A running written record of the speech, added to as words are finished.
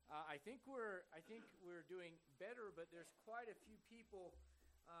I think we're doing better, but there's quite a few people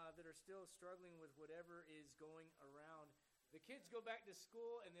that are still struggling with whatever is going around. The kids go back to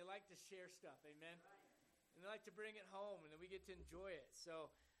school and they like to share stuff, amen. And they like to bring it home, and then we get to enjoy it.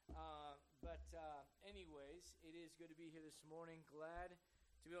 So, anyways, it is good to be here this morning. Glad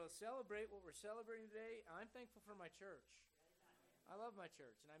to be able to celebrate what we're celebrating today. I'm thankful for my church. I love my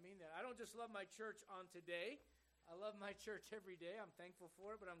church, and I mean that. I don't just love my church on today. I love my church every day. I'm thankful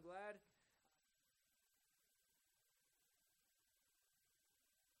for it, but I'm glad.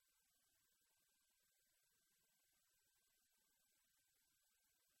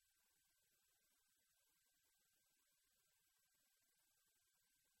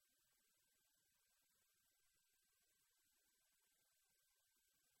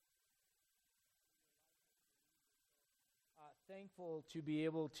 Thankful to be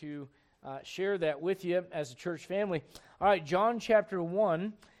able to share that with you as a church family. All right, John chapter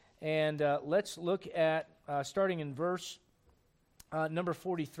 1, and let's look at starting in verse number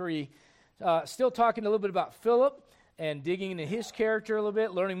 43. Still talking a little bit about Philip and digging into his character a little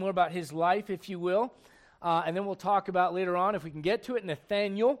bit, learning more about his life, if you will. And then we'll talk about later on, if we can get to it,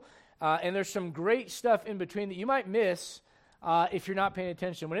 Nathaniel. And there's some great stuff in between that you might miss if you're not paying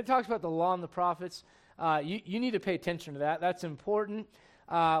attention. When it talks about the law and the prophets, you need to pay attention to that. That's important.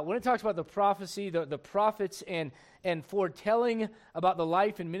 When it talks about the prophecy, the prophets, and foretelling about the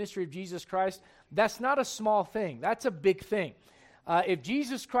life and ministry of Jesus Christ, that's not a small thing. That's a big thing. If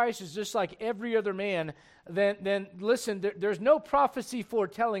Jesus Christ is just like every other man, then listen, there's no prophecy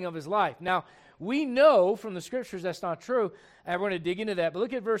foretelling of his life. Now, we know from the Scriptures that's not true, and we're going to dig into that. But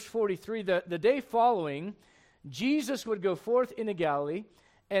look at verse 43. The day following, Jesus would go forth into Galilee,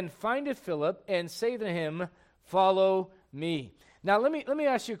 and findeth Philip, and say to him, "Follow me." Now, let me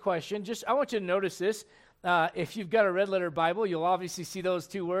ask you a question. I want you to notice this. If you've got a red letter Bible, you'll obviously see those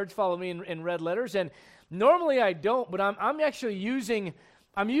two words, "Follow me," in red letters. And normally I don't, but I'm actually using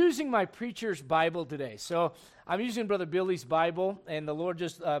my preacher's Bible today. So I'm using Brother Billy's Bible, and the Lord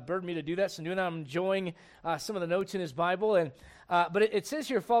just burdened me to do that. So doing that, I'm enjoying some of the notes in his Bible. And but it says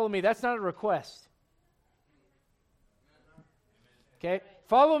here, "Follow me." That's not a request. Okay?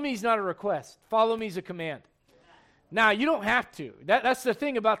 Follow me is not a request. Follow me is a command. Now, you don't have to. That's the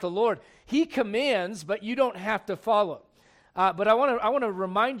thing about the Lord. He commands, but you don't have to follow. But I want to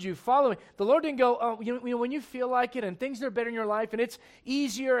remind you, follow me. The Lord didn't go, when you feel like it and things are better in your life and it's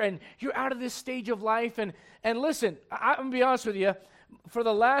easier and you're out of this stage of life. And listen, I'm going to be honest with you. For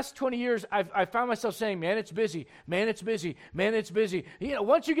the last 20 years, I found myself saying, man, it's busy. Man, it's busy. Man, it's busy.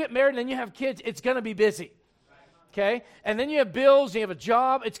 Once you get married and then you have kids, it's going to be busy. Okay? And then you have bills, you have a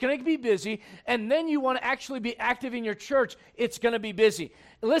job, it's going to be busy, and then you want to actually be active in your church, it's going to be busy.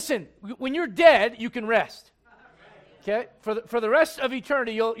 Listen, when you're dead, you can rest. Okay? For the rest of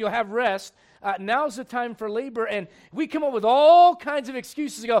eternity, you'll have rest. Now's the time for labor, and we come up with all kinds of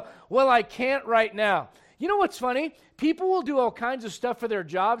excuses to go, well, I can't right now. You know what's funny? People will do all kinds of stuff for their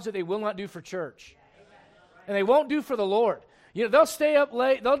jobs that they will not do for church. And they won't do for the Lord. They'll stay up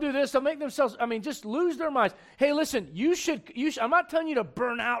late, they'll do this, they'll make themselves, just lose their minds. Hey, listen, you should, I'm not telling you to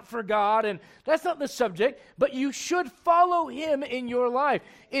burn out for God, and that's not the subject, but you should follow Him in your life.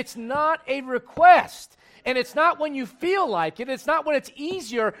 It's not a request, and it's not when you feel like it, it's not when it's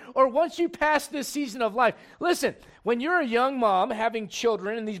easier, or once you pass this season of life. Listen, when you're a young mom having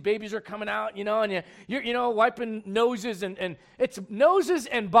children, and these babies are coming out, and you're wiping noses, and it's noses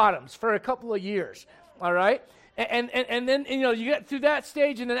and bottoms for a couple of years, all right? And then, you get through that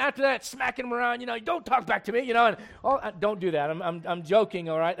stage, and then after that, smacking them around, don't talk back to me, and don't do that. I'm joking,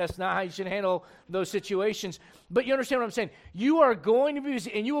 all right? That's not how you should handle those situations. But you understand what I'm saying? You are going to be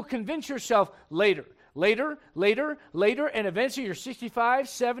busy, and you will convince yourself later, and eventually you're 65,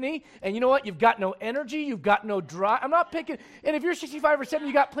 70, and you know what? You've got no energy, you've got no drive. I'm not picking, and if you're 65 or 70,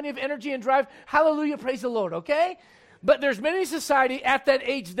 you got plenty of energy and drive, hallelujah, praise the Lord, okay? But there's many in society at that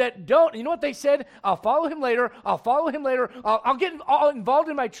age that don't. You know what they said? I'll follow him later. I'll follow him later. I'll get all involved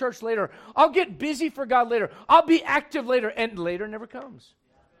in my church later. I'll get busy for God later. I'll be active later. And later never comes.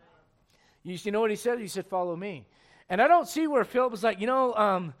 You know what he said? He said, follow me. And I don't see where Philip was like,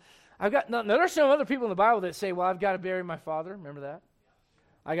 I've got nothing. Now, there's some other people in the Bible that say, well, I've got to bury my father. Remember that?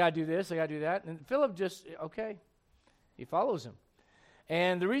 I got to do this. I got to do that. And Philip just, okay. He follows him.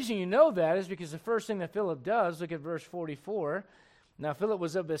 And the reason you know that is because the first thing that Philip does, look at verse 44. Now, Philip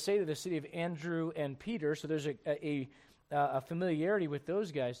was of Bethsaida, the city of Andrew and Peter, so there's a familiarity with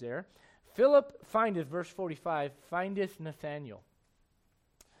those guys there. Philip findeth, verse 45, findeth Nathanael.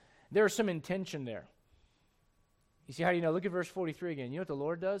 There's some intention there. You see how you know? Look at verse 43 again. You know what the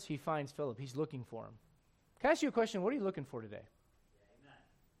Lord does? He finds Philip. He's looking for him. Can I ask you a question? What are you looking for today?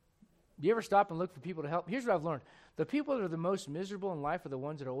 Do you ever stop and look for people to help? Here's what I've learned. The people that are the most miserable in life are the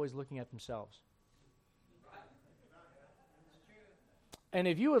ones that are always looking at themselves. And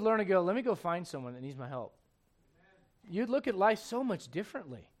if you would learn to go, let me go find someone that needs my help, you'd look at life so much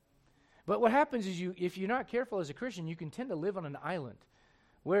differently. But what happens is if you're not careful as a Christian, you can tend to live on an island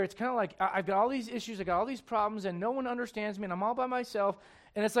where it's kind of like, I've got all these issues, I've got all these problems, and no one understands me, and I'm all by myself.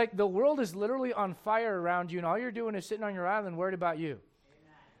 And it's like the world is literally on fire around you, and all you're doing is sitting on your island worried about you.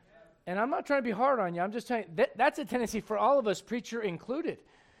 And I'm not trying to be hard on you. I'm just telling you, that's a tendency for all of us, preacher included.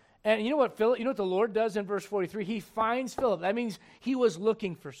 And you know what, Philip? You know what the Lord does in verse 43? He finds Philip. That means he was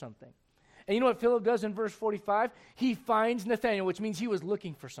looking for something. And you know what Philip does in verse 45? He finds Nathanael, which means he was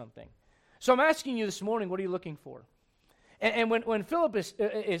looking for something. So I'm asking you this morning, what are you looking for? And when Philip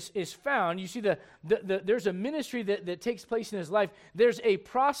is found, you see there's a ministry that takes place in his life. There's a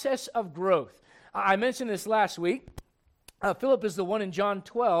process of growth. I mentioned this last week. Philip is the one in John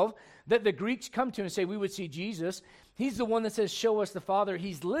 12 that the Greeks come to and say, we would see Jesus. He's the one that says, show us the Father.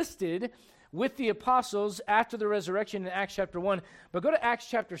 He's listed with the apostles after the resurrection in Acts chapter 1. But go to Acts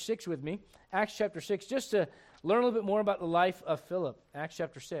chapter 6 with me. Acts chapter 6, just to learn a little bit more about the life of Philip. Acts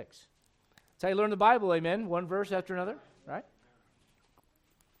chapter 6. That's how you learn the Bible, amen? One verse after another, right?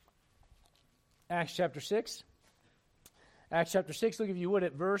 Acts chapter 6. Acts chapter 6, look if you would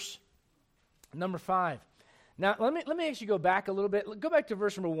at verse number 5. Now, let me actually go back a little bit. Go back to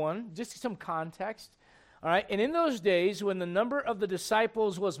verse number 1, just some context. All right, and in those days when the number of the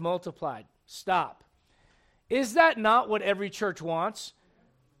disciples was multiplied, stop. Is that not what every church wants?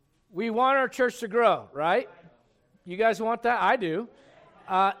 We want our church to grow, right? You guys want that? I do.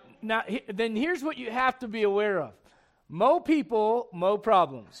 Now, then here's what you have to be aware of. Mo people, mo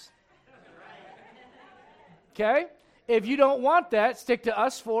problems. Okay? If you don't want that, stick to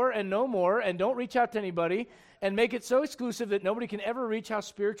us four and no more, and don't reach out to anybody, and make it so exclusive that nobody can ever reach how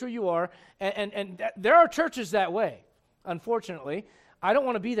spiritual you are. And there are churches that way, unfortunately. I don't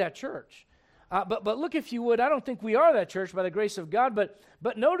want to be that church. But look, if you would, I don't think we are that church by the grace of God.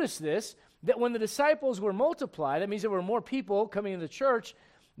 But notice this, that when the disciples were multiplied, that means there were more people coming into the church,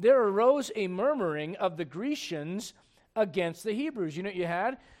 there arose a murmuring of the Grecians against the Hebrews. You know what you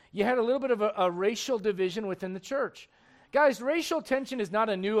had? You had a little bit of a racial division within the church. Guys, racial tension is not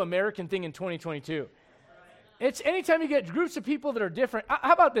a new American thing in 2022. It's anytime you get groups of people that are different.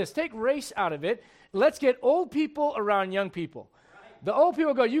 How about this? Take race out of it. Let's get old people around young people. The old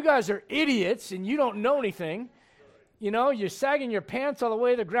people go, you guys are idiots and you don't know anything. You know, you're sagging your pants all the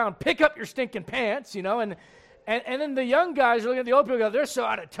way to the ground. Pick up your stinking pants, you know. And then the young guys are looking at the old people and go, they're so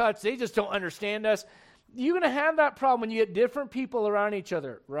out of touch. They just don't understand us. You're going to have that problem when you get different people around each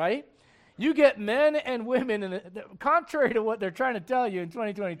other, right? You get men and women, and contrary to what they're trying to tell you in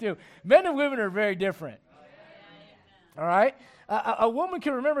 2022, men and women are very different. All right? A woman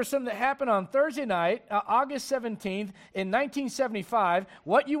can remember something that happened on Thursday night, August 17th, in 1975,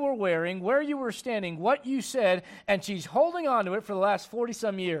 what you were wearing, where you were standing, what you said, and she's holding on to it for the last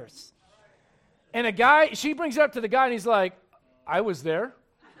 40-some years. And a guy, she brings it up to the guy, and he's like, I was there.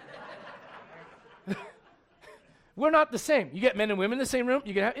 We're not the same. You get men and women in the same room.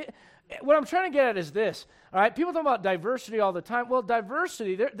 You can have, what I'm trying to get at is this. All right, people talk about diversity all the time. Well,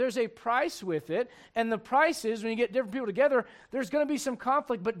 diversity, there's a price with it, and the price is when you get different people together, there's going to be some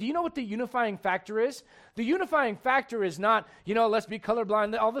conflict. But do you know what the unifying factor is? The unifying factor is not, let's be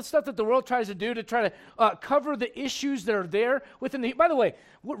colorblind, all the stuff that the world tries to do to try to cover the issues that are there within the. By the way,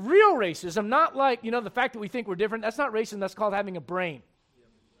 real racism, not like the fact that we think we're different. That's not racism. That's called having a brain.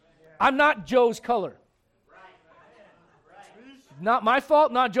 I'm not Joe's color. Not my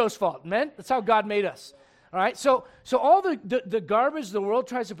fault, not Joe's fault. Man, that's how God made us. All right, so all the garbage the world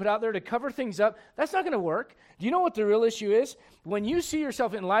tries to put out there to cover things up, that's not going to work. Do you know what the real issue is? When you see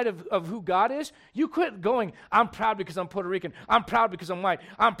yourself in light of who God is, you quit going, I'm proud because I'm Puerto Rican. I'm proud because I'm white.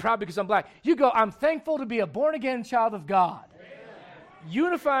 I'm proud because I'm black. You go, I'm thankful to be a born-again child of God. Amen.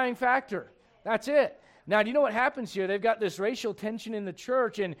 Unifying factor. That's it. Now, do you know what happens here? They've got this racial tension in the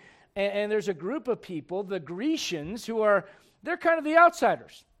church, and there's a group of people, the Grecians, they're kind of the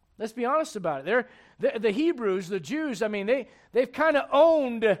outsiders. Let's be honest about it. They're the Hebrews, the Jews. I mean, they've kind of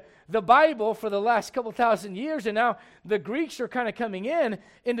owned the Bible for the last couple thousand years, and now the Greeks are kind of coming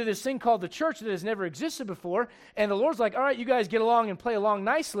into this thing called the church that has never existed before. And the Lord's like, all right, you guys get along and play along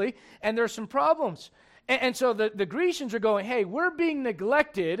nicely, and there's some problems. And so the Grecians are going, hey, we're being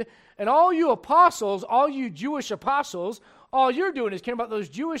neglected, and all you apostles, all you Jewish apostles, all you're doing is caring about those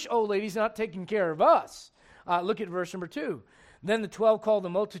Jewish old ladies not taking care of us. Look at verse number 2. Then the 12 called the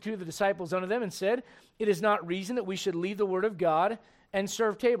multitude of the disciples unto them and said, it is not reason that we should leave the word of God and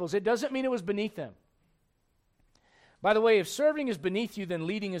serve tables. It doesn't mean it was beneath them. By the way, if serving is beneath you, then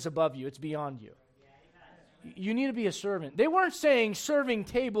leading is above you. It's beyond you. You need to be a servant. They weren't saying serving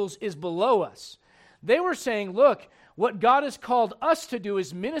tables is below us. They were saying, look, what God has called us to do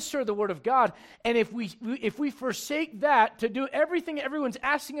is minister the word of God, and if we forsake that to do everything everyone's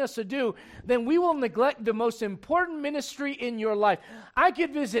asking us to do, then we will neglect the most important ministry in your life. I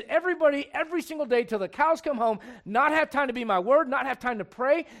could visit everybody every single day till the cows come home, not have time to be my word, not have time to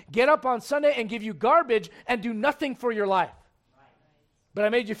pray, get up on Sunday and give you garbage and do nothing for your life. But I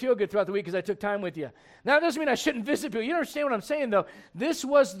made you feel good throughout the week because I took time with you. Now, that doesn't mean I shouldn't visit people. You understand what I'm saying, though? This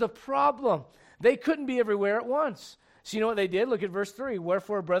was the problem. They couldn't be everywhere at once. So you know what they did? Look at verse 3.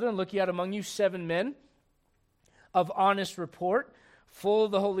 Wherefore, brethren, look ye out among you 7 men of honest report, full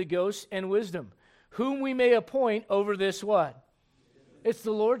of the Holy Ghost and wisdom, whom we may appoint over this what? It's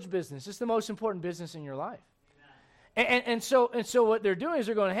the Lord's business. It's the most important business in your life. And so what they're doing is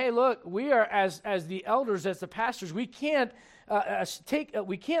they're going, hey, look, we are as the elders, as the pastors, we can't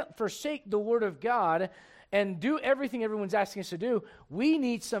forsake the word of God and do everything everyone's asking us to do. We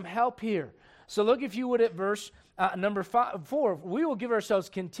need some help here. So look, if you would, at verse number 4. We will give ourselves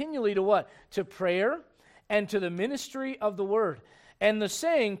continually to what? To prayer and to the ministry of the word. And the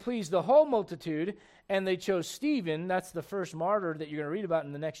saying pleased the whole multitude, and they chose Stephen, that's the first martyr that you're going to read about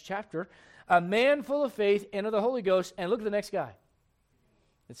in the next chapter, a man full of faith and of the Holy Ghost. And look at the next guy.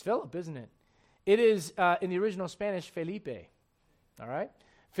 It's Philip, isn't it? It is, in the original Spanish, Felipe. All right?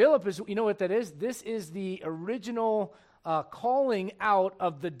 Philip is, you know what that is? This is the original calling out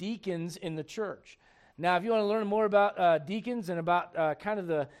of the deacons in the church. Now, if you want to learn more about deacons and about kind of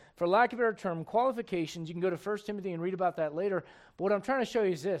the, for lack of a better term, qualifications, you can go to 1 Timothy and read about that later. But what I'm trying to show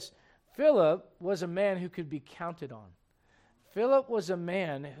you is this. Philip was a man who could be counted on. Philip was a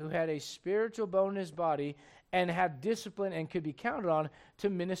man who had a spiritual bone in his body and had discipline and could be counted on to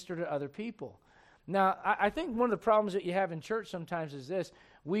minister to other people. Now, I think one of the problems that you have in church sometimes is this.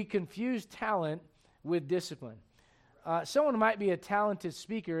 We confuse talent with discipline. Someone might be a talented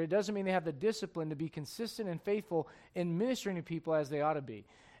speaker. It doesn't mean they have the discipline to be consistent and faithful in ministering to people as they ought to be.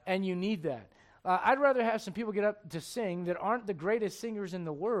 And you need that. I'd rather have some people get up to sing that aren't the greatest singers in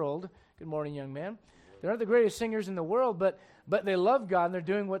the world. Good morning, young man. They're not the greatest singers in the world, but they love God and they're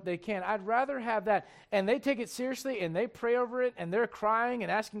doing what they can. I'd rather have that. And they take it seriously and they pray over it and they're crying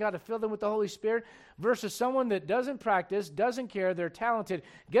and asking God to fill them with the Holy Spirit versus someone that doesn't practice, doesn't care, they're talented,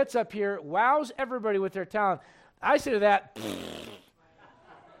 gets up here, wows everybody with their talent. I say to that,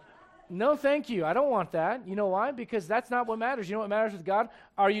 no, thank you. I don't want that. You know why? Because that's not what matters. You know what matters with God?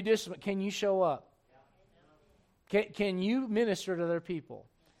 Are you disciplined? Can you show up? Can you minister to other people?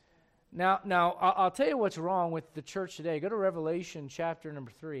 Now, I'll tell you what's wrong with the church today. Go to Revelation chapter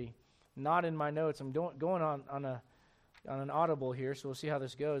number 3. Not in my notes. I'm going on an audible here, so we'll see how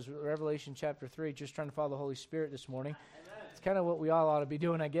this goes. Revelation chapter 3, just trying to follow the Holy Spirit this morning. Amen. It's kind of what we all ought to be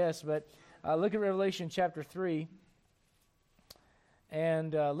doing, I guess. But look at Revelation chapter 3,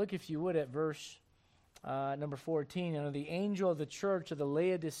 and look, if you would, at verse number 14. And the angel of the church of the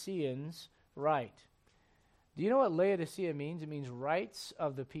Laodiceans write. Do you know what Laodicea means? It means rights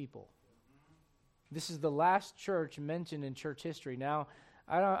of the people. This is the last church mentioned in church history. Now,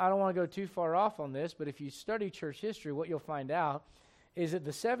 I don't want to go too far off on this, but if you study church history, what you'll find out is that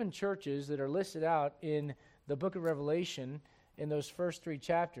the 7 churches that are listed out in the book of Revelation in those first 3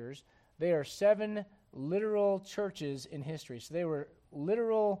 chapters, they are 7 literal churches in history. So they were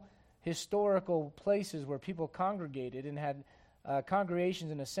literal historical places where people congregated and had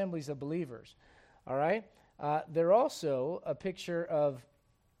congregations and assemblies of believers. All right? They're also a picture of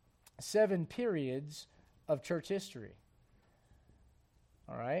 7 periods of church history.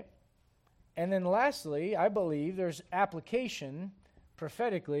 All right? And then lastly, I believe there's application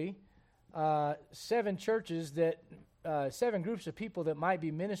prophetically, 7 churches that, 7 groups of people that might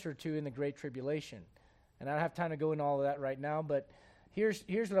be ministered to in the Great Tribulation. And I don't have time to go into all of that right now, but here's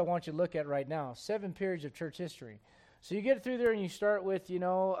what I want you to look at right now. 7 periods of church history. So you get through there and you start with,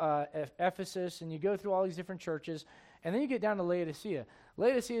 Ephesus, and you go through all these different churches, and then you get down to Laodicea.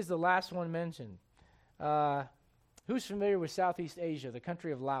 Laodicea is the last one mentioned. Who's familiar with Southeast Asia, the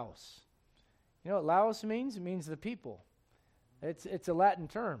country of Laos? You know what Laos means? It means the people. It's a Latin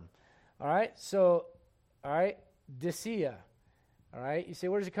term. All right? So, all right, Dicea. All right? You say,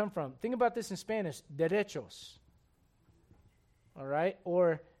 where does it come from? Think about this in Spanish, derechos. All right?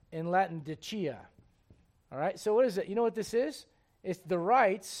 Or in Latin, dicia. All right? So what is it? You know what this is? It's the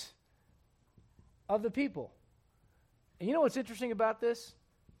rights of the people. And you know what's interesting about this?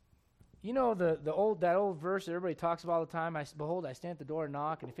 You know that old verse that everybody talks about all the time. Behold, I stand at the door and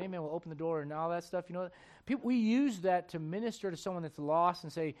knock, and if any man will open the door and all that stuff. You know, we use that to minister to someone that's lost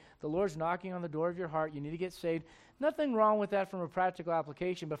and say, the Lord's knocking on the door of your heart. You need to get saved. Nothing wrong with that from a practical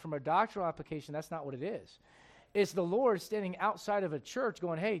application, but from a doctrinal application, that's not what it is. It's the Lord standing outside of a church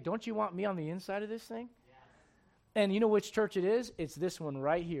going, hey, don't you want me on the inside of this thing? Yeah. And you know which church it is? It's this one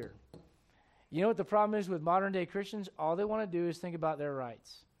right here. You know what the problem is with modern day Christians? All they want to do is think about their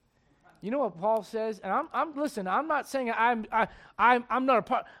rights. You know what Paul says? And listen, I'm not saying I'm not a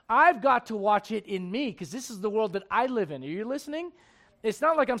part. I've got to watch it in me because this is the world that I live in. Are you listening? It's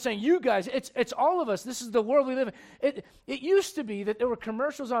not like I'm saying you guys. It's all of us. This is the world we live in. It used to be that there were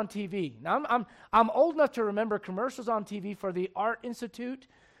commercials on TV. Now I'm old enough to remember commercials on TV for the Art Institute.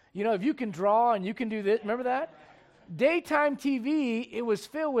 You know, if you can draw and you can do this, remember that? Daytime TV, it was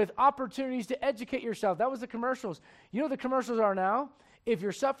filled with opportunities to educate yourself. That was the commercials. You know what the commercials are now? If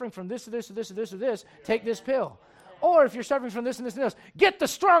you're suffering from this or this or this or this or this, take this pill. Or if you're suffering from this and this and this, get the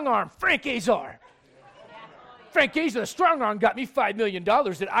strong arm, Frank Azar. Frank Azar, the strong arm, got me $5 million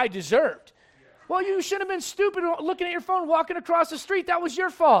that I deserved. Well, you should have been stupid looking at your phone, walking across the street. That was your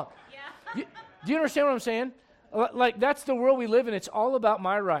fault. Yeah. Do you understand what I'm saying? Like, that's the world we live in. It's all about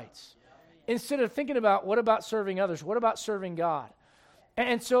my rights. Instead of thinking about what about serving others, what about serving God?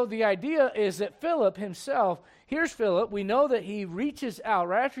 And so the idea is that Philip himself, here's Philip. We know that he reaches out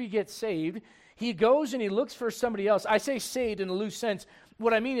right after he gets saved. He goes and he looks for somebody else. I say saved in a loose sense.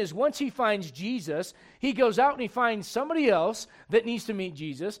 What I mean is once he finds Jesus, he goes out and he finds somebody else that needs to meet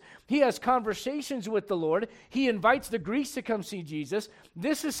Jesus. He has conversations with the Lord. He invites the Greeks to come see Jesus.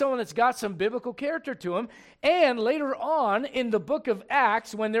 This is someone that's got some biblical character to him. And later on in the book of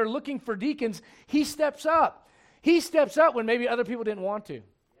Acts, when they're looking for deacons, he steps up. He steps up when maybe other people didn't want to. Yeah.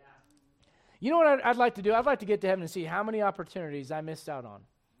 You know what I'd like to do? I'd like to get to heaven and see how many opportunities I missed out on.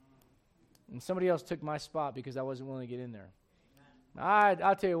 And somebody else took my spot because I wasn't willing to get in there.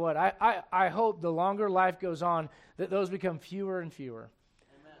 I'll tell you what, I hope the longer life goes on that those become fewer and fewer.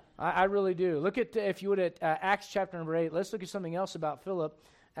 I really do. Look at, if you would, at Acts chapter number 8. Let's look at something else about Philip.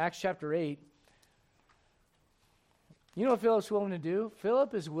 Acts chapter 8. You know what Philip's willing to do?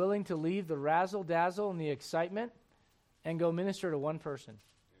 Philip is willing to leave the razzle-dazzle and the excitement and go minister to one person.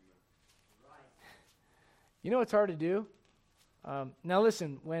 You know what's hard to do? Now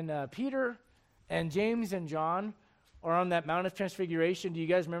listen, when Peter and James and John are on that Mount of Transfiguration, do you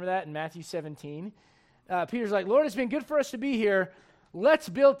guys remember that in Matthew 17? Peter's like, Lord, it's been good for us to be here. Let's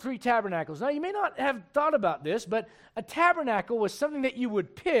build 3 tabernacles. Now, you may not have thought about this, but a tabernacle was something that you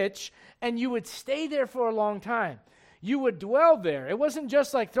would pitch and you would stay there for a long time. You would dwell there. It wasn't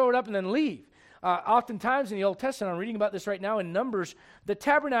just like throw it up and then leave. Oftentimes in the Old Testament, I'm reading about this right now in Numbers, the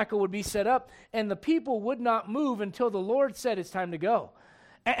tabernacle would be set up and the people would not move until the Lord said it's time to go.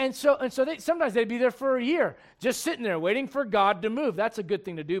 And so sometimes they'd be there for a year, just sitting there waiting for God to move. That's a good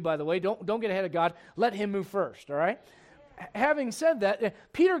thing to do, by the way. Don't get ahead of God. Let him move first, all right? Having said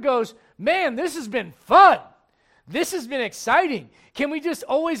that, Peter goes, man, this has been fun. This has been exciting. Can we just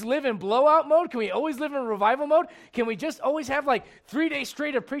always live in blowout mode? Can we always live in revival mode? Can we just always have like 3 days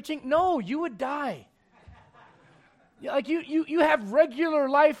straight of preaching? No, you would die. Like you have regular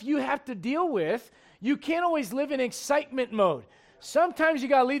life you have to deal with. You can't always live in excitement mode. Sometimes you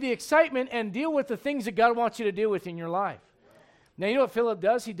got to leave the excitement and deal with the things that God wants you to deal with in your life. Now, you know what Philip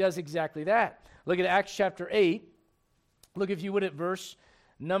does? He does exactly that. Look at Acts chapter 8. Look, if you would, at verse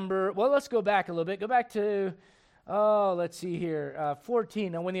number, well, let's go back a little bit. Go back to, let's see here,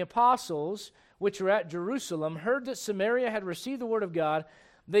 14. Now, when the apostles, which were at Jerusalem, heard that Samaria had received the word of God,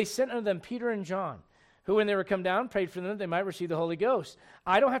 they sent unto them Peter and John, who, when they were come down, prayed for them that they might receive the Holy Ghost.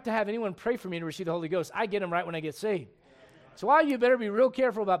 I don't have to have anyone pray for me to receive the Holy Ghost. I get them right when I get saved. So why you better be real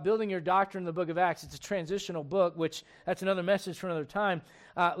careful about building your doctrine in the book of Acts. It's a transitional book, which that's another message for another time.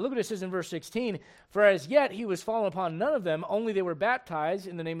 Look what it says in verse 16. For as yet he was fallen upon none of them, only they were baptized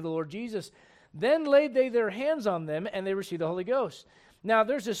in the name of the Lord Jesus. Then laid they their hands on them, and they received the Holy Ghost. Now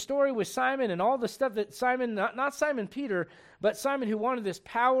there's a story with Simon and all the stuff that Simon, not Simon Peter, but Simon who wanted this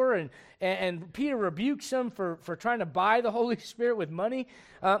power, and Peter rebukes him for trying to buy the Holy Spirit with money.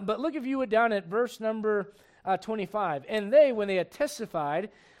 But look, if you would, down at verse number 25. And they, when they had testified,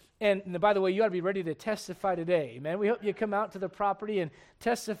 and by the way, you ought to be ready to testify today. Amen. We hope you come out to the property and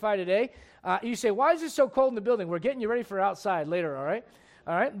testify today. You say, why is it so cold in the building? We're getting you ready for outside later, all right?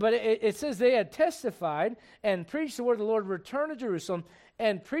 All right, but it says they had testified and preached the word of the Lord, returned to Jerusalem,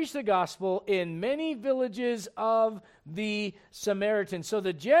 and preached the gospel in many villages of the Samaritans. So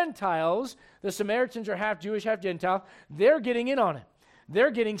the Gentiles, the Samaritans are half Jewish, half Gentile, they're getting in on it.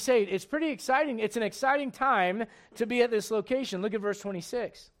 They're getting saved. It's pretty exciting. It's an exciting time to be at this location. Look at verse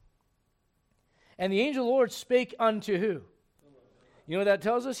 26. And the angel of the Lord spake unto who? You know what that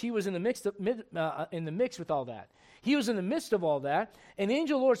tells us? He was in the mix with all that. He was in the midst of all that. And the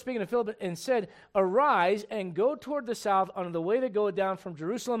angel of the Lord speaking to Philip and said, Arise and go toward the south unto the way that goeth down from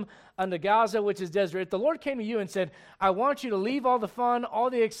Jerusalem unto Gaza, which is desert. If the Lord came to you and said, I want you to leave all the fun,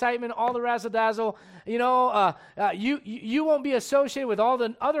 all the excitement, all the razzle-dazzle, you won't be associated with all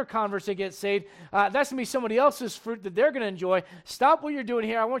the other converts that get saved. That's going to be somebody else's fruit that they're going to enjoy. Stop what you're doing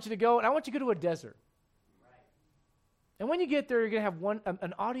here. I want you to go, and I want you to go to a desert. And when you get there, you're going to have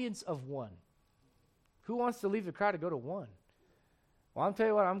an audience of one. Who wants to leave the crowd to go to one? Well, I'll tell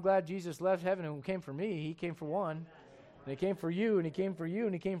you what, I'm glad Jesus left heaven and came for me. He came for one. And he came for you, and he came for you,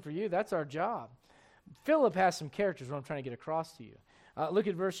 and he came for you. That's our job. Philip has some characters what I'm trying to get across to you. Look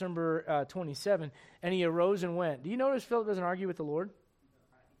at verse number 27. And he arose and went. Do you notice Philip doesn't argue with the Lord?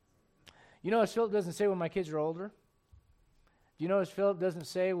 You notice Philip doesn't say when my kids are older? Do you notice Philip doesn't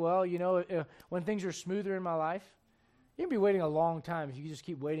say, well, when things are smoother in my life? You can be waiting a long time if you just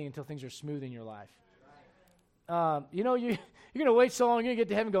keep waiting until things are smooth in your life. You're going to wait so long, you're going to get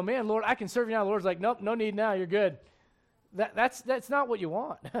to heaven and go, man, Lord, I can serve you now. The Lord's like, nope, no need now, you're good. That's not what you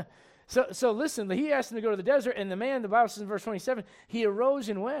want. So listen, he asked him to go to the desert, and the man, the Bible says in verse 27, he arose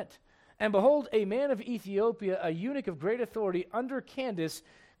and went. And behold, a man of Ethiopia, a eunuch of great authority, under Candace,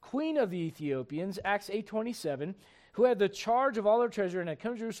 queen of the Ethiopians, Acts 8:27, who had the charge of all their treasure and had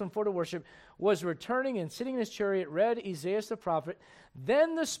come to Jerusalem for to worship, was returning and sitting in his chariot, read Isaiah the prophet.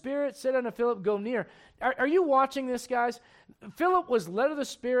 Then the Spirit said unto Philip, go near. Are you watching this, guys? Philip was led of the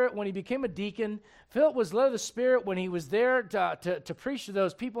Spirit when he became a deacon. Philip was led of the Spirit when he was there to preach to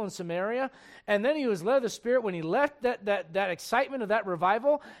those people in Samaria. And then he was led of the Spirit when he left that excitement of that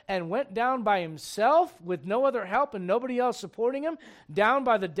revival and went down by himself with no other help and nobody else supporting him, down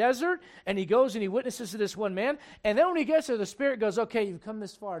by the desert. And he goes and he witnesses to this one man. And then when he gets there, the Spirit goes, okay, you've come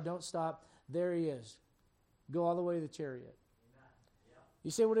this far. Don't stop. There he is. Go all the way to the chariot. You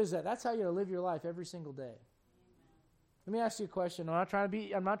say, what is that? That's how you live your life every single day. Let me ask you a question. I'm not trying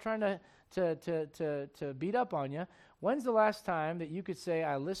to beat up on you. When's the last time that you could say,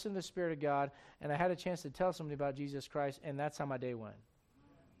 I listened to the Spirit of God and I had a chance to tell somebody about Jesus Christ, and that's how my day went?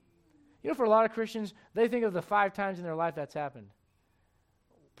 For a lot of Christians, they think of the 5 times in their life that's happened.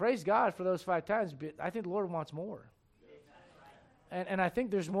 Praise God for those 5 times, but I think the Lord wants more. And I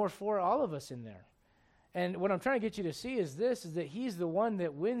think there's more for all of us in there. And what I'm trying to get you to see is that he's the one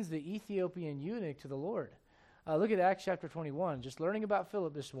that wins the Ethiopian eunuch to the Lord. Look at Acts chapter 21. Just learning about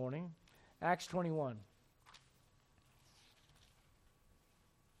Philip this morning. Acts 21.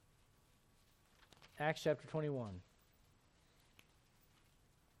 Acts chapter 21.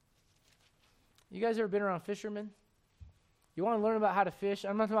 You guys ever been around fishermen? You want to learn about how to fish?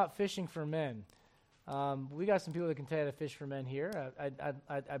 I'm not talking about fishing for men. We got some people that can tell you how to fish for men here,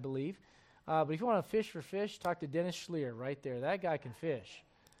 I believe. But if you want to fish for fish, talk to Dennis Schleer right there. That guy can fish.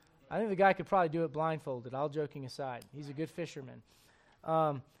 I think the guy could probably do it blindfolded, all joking aside. He's a good fisherman.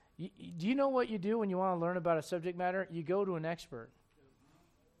 Do you know what you do when you want to learn about a subject matter? You go to an expert.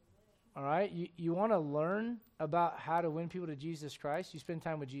 All right? You want to learn about how to win people to Jesus Christ? You spend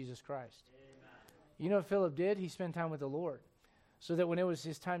time with Jesus Christ. Amen. You know what Philip did? He spent time with the Lord, so that when it was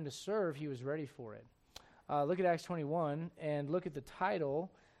his time to serve, he was ready for it. Look at Acts 21 and look at the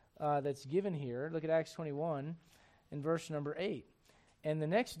title that's given here. Look at Acts 21 in verse number 8. And the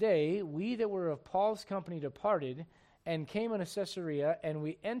next day, we that were of Paul's company departed and came unto Caesarea, and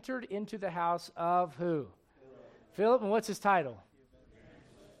we entered into the house of who? Philip. And what's his title?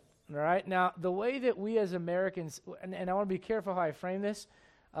 All right. Now, the way that we as Americans, and I want to be careful how I frame this,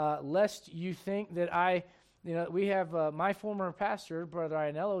 lest you think that we have my former pastor, Brother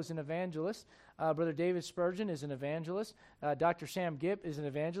Ianello, is an evangelist. Brother David Spurgeon is an evangelist. Dr. Sam Gipp is an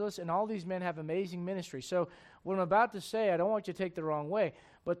evangelist. And all these men have amazing ministry. So what I'm about to say, I don't want you to take the wrong way.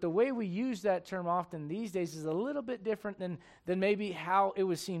 But the way we use that term often these days is a little bit different than maybe how it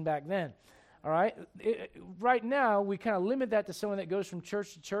was seen back then. All right? Right now, we kind of limit that to someone that goes from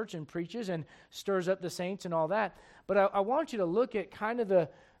church to church and preaches and stirs up the saints and all that. But I want you to look at kind of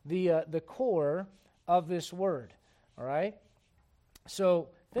the core of this word. All right? So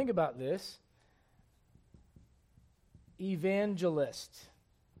think about this. Evangelist.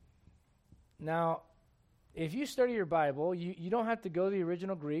 Now, if you study your Bible, you don't have to go to the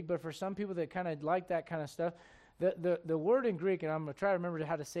original Greek, but for some people that kind of like that kind of stuff, the word in Greek, and I'm going to try to remember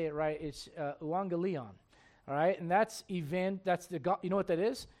how to say it right, it's euangelion. All right? And that's you know what that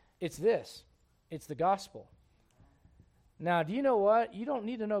is? It's this. It's the gospel. Now, do you know what? You don't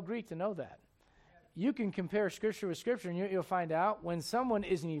need to know Greek to know that. You can compare Scripture with Scripture, and you'll find out when someone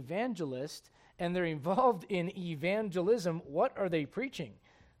is an evangelist and they're involved in evangelism, what are they preaching?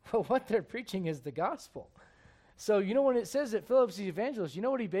 Well, what they're preaching is the gospel. So, you know, when it says that Philip's the evangelist, you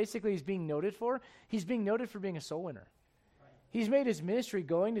know what he basically is being noted for? He's being noted for being a soul winner. Right. He's made his ministry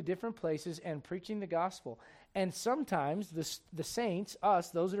going to different places and preaching the gospel. And sometimes the saints, us,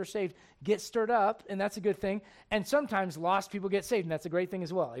 those that are saved, get stirred up, and that's a good thing. And sometimes lost people get saved, and that's a great thing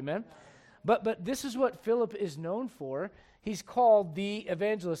as well. Amen? But this is what Philip is known for. He's called the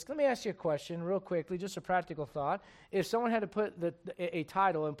evangelist. Let me ask you a question real quickly, just a practical thought. If someone had to put a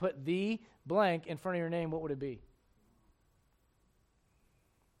title and put the blank in front of your name, what would it be?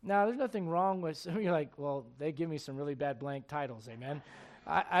 Now, there's nothing wrong with some of you. Like, well, they give me some really bad blank titles, amen.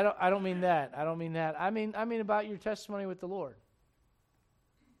 I don't mean that. I don't mean that. I mean about your testimony with the Lord.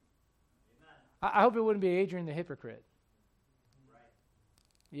 I hope it wouldn't be Adrian the hypocrite.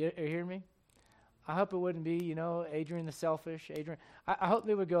 Right. You hear me? I hope it wouldn't be, you know, Adrian the selfish. Adrian. I hope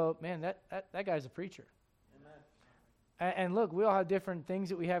they would go, man, that guy's a preacher. And look, we all have different things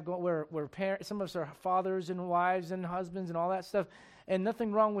that we have going. We're parents. Some of us are fathers and wives and husbands and all that stuff. And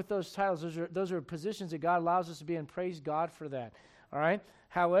nothing wrong with those titles. Those are positions that God allows us to be, and praise God for that. All right.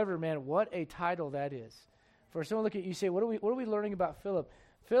 However, man, what a title that is. For someone look at you, say, what are we learning about Philip?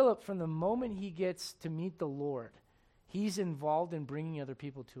 Philip, from the moment he gets to meet the Lord, he's involved in bringing other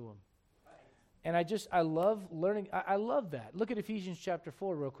people to him. And I love learning. I love that. Look at Ephesians chapter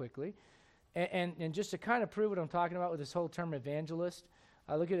 4 real quickly. And just to kind of prove what I'm talking about with this whole term evangelist,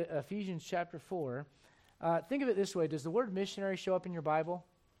 look at Ephesians chapter 4. Think of it this way. Does the word missionary show up in your Bible?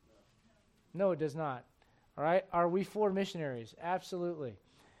 No, it does not. All right? Are we for missionaries? Absolutely.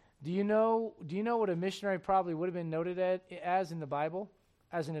 Do you know what a missionary probably would have been noted as in the Bible?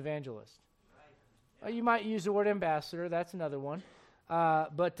 As an evangelist. You might use the word ambassador. That's another one.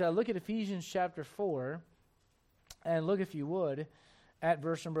 But look at Ephesians chapter 4, and look, if you would, at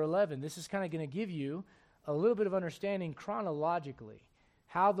verse number 11. This is kind of going to give you a little bit of understanding chronologically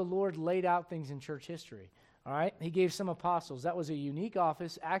how the Lord laid out things in church history. All right? He gave some apostles. That was a unique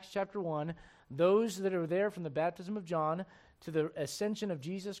office. Acts chapter 1, those that are there from the baptism of John to the ascension of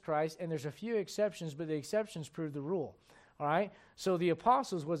Jesus Christ, and there's a few exceptions, but the exceptions prove the rule. All right? So the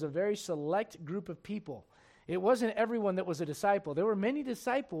apostles was a very select group of people. It wasn't everyone that was a disciple. There were many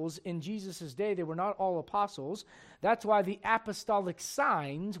disciples in Jesus' day. They were not all apostles. That's why the apostolic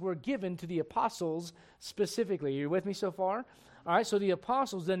signs were given to the apostles specifically. Are you with me so far? All right, so the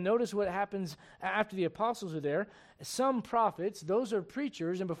apostles, then notice what happens after the apostles are there. Some prophets, those are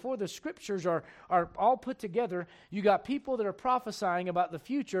preachers, and before the scriptures are all put together, you got people that are prophesying about the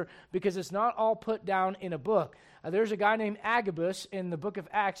future because it's not all put down in a book. There's a guy named Agabus in the book of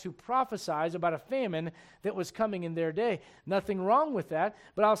Acts who prophesies about a famine that was coming in their day. Nothing wrong with that,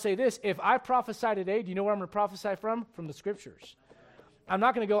 but I'll say this. If I prophesy today, do you know where I'm going to prophesy from? From the scriptures. I'm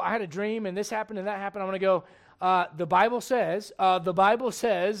not going to go, I had a dream and this happened and that happened. I'm going to go, the Bible says,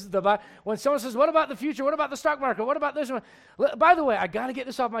 when someone says, what about the future? What about the stock market? What about this one? By the way, I got to get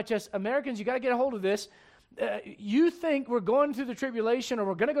this off my chest. Americans, you got to get a hold of this. You think we're going through the tribulation, or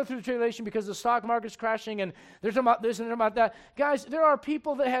we're going to go through the tribulation because the stock market's crashing and they're talking about this and they're talking about that. Guys, there are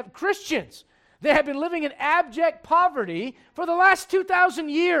people that have, Christians, they have been living in abject poverty for the last 2,000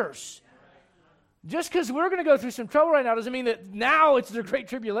 years. Just because we're going to go through some trouble right now doesn't mean that now it's the great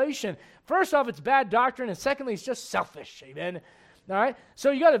tribulation. First off, it's bad doctrine, and secondly, it's just selfish. Amen. All right.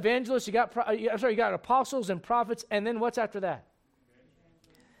 So you got evangelists, you got apostles and prophets, and then what's after that?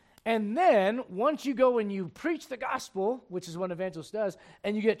 And then once you go and you preach the gospel, which is what an evangelist does,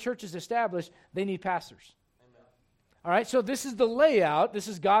 and you get churches established, they need pastors. All right, so this is the layout. This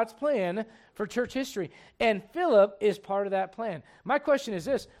is God's plan for church history. And Philip is part of that plan. My question is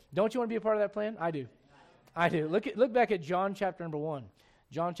this. Don't you want to be a part of that plan? I do. I do. Look back at John chapter number 1.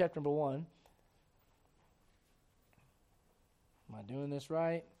 John chapter number 1. Am I doing this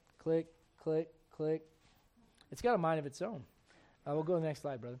right? Click, click, click. It's got a mind of its own. We'll go to the next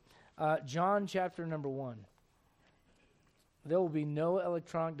slide, brother. John chapter number 1. There will be no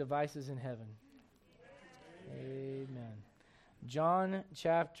electronic devices in heaven. Amen. John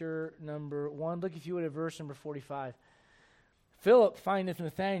chapter number 1. Look, if you would, at verse number 45. Philip findeth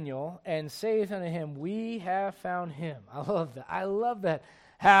Nathanael and saith unto him, we have found him. I love that. I love that.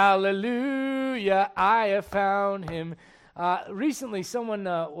 Hallelujah, I have found him. Recently, someone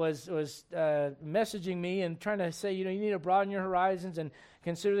was messaging me and trying to say, you need to broaden your horizons and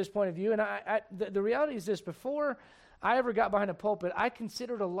consider this point of view. And the reality is this. Before I ever got behind a pulpit, I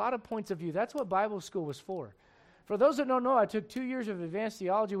considered a lot of points of view. That's what Bible school was for. For those that don't know, I took 2 years of advanced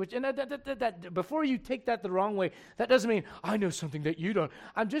theology, and that before you take that the wrong way, that doesn't mean I know something that you don't.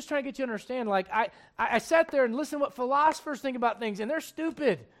 I'm just trying to get you to understand, like, I sat there and listened to what philosophers think about things, and they're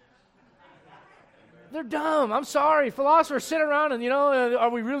stupid. They're dumb. I'm sorry. Philosophers sit around and, are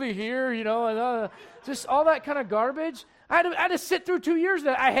we really here? And just all that kind of garbage. I had to sit through 2 years of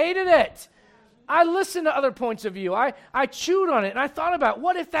that. I hated it. I listened to other points of view. I chewed on it, and I thought about,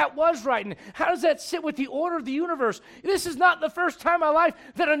 what if that was right? And how does that sit with the order of the universe? This is not the first time in my life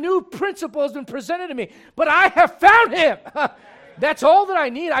that a new principle has been presented to me, but I have found him. That's all that I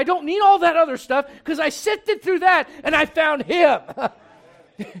need. I don't need all that other stuff because I sifted through that, and I found him.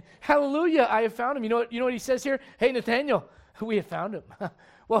 Hallelujah, I have found him. You know what he says here? Hey, Nathaniel, we have found him.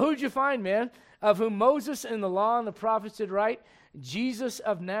 Well, who'd you find, man? Of whom Moses and the law and the prophets did write, Jesus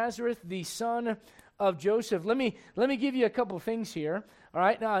of Nazareth, the son of Joseph. Let me give you a couple of things here. All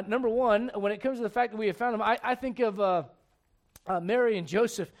right, now, number one, when it comes to the fact that we have found him, I think of Mary and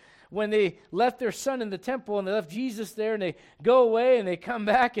Joseph when they left their son in the temple and they left Jesus there and they go away and they come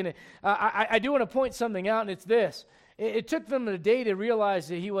back. And I do want to point something out, and it's this. It took them a day to realize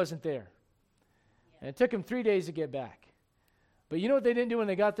that he wasn't there. And it took them 3 days to get back. But you know what they didn't do when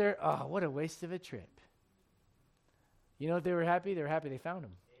they got there? Oh, what a waste of a trip. You know what they were happy? They were happy they found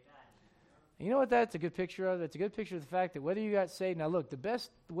him. You know what that's a good picture of? That's a good picture of the fact that whether you got saved. Now look, the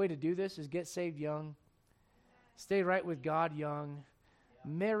best way to do this is get saved young. Stay right with God young.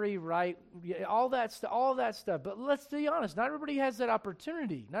 Marry right. All that stuff. But let's be honest. Not everybody has that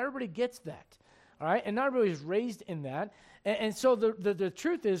opportunity. Not everybody gets that. All right? And not everybody is raised in that. And so the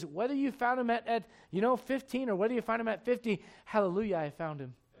truth is, whether you found him at 15 or whether you find him at 50, hallelujah, I found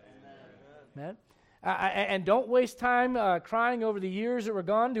him. Amen. And don't waste time crying over the years that were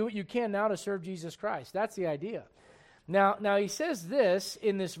gone. Do what you can now to serve Jesus Christ. That's the idea. Now he says this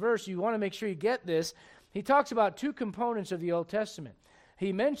in this verse. You want to make sure you get this. He talks about two components of the Old Testament.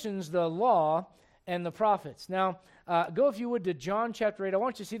 He mentions the law and the prophets. Now, go if you would to John chapter 8. I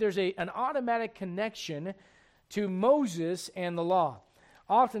want you to see there's an automatic connection to Moses and the law.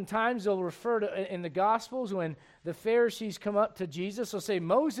 Oftentimes they'll refer to, in the Gospels, when the Pharisees come up to Jesus, they'll say,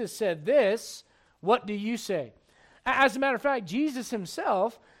 Moses said this, what do you say? As a matter of fact, Jesus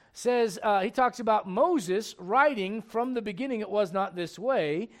himself says, he talks about Moses writing from the beginning, it was not this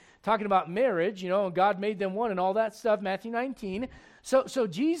way, talking about marriage, and God made them one and all that stuff, Matthew 19. So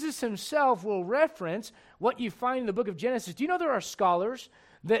Jesus himself will reference what you find in the book of Genesis. Do you know there are scholars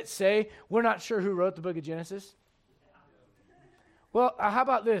that say, we're not sure who wrote the book of Genesis? Well, how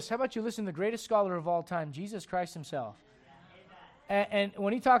about this? How about you listen to the greatest scholar of all time, Jesus Christ himself? And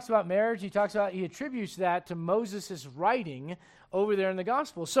when he talks about marriage, he attributes that to Moses' writing over there in the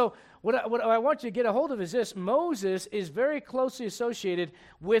gospel. So what I want you to get a hold of is this. Moses is very closely associated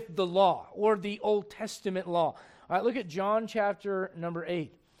with the law, or the Old Testament law. All right, look at John chapter number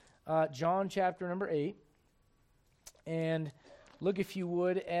 8. John chapter number 8. And look, if you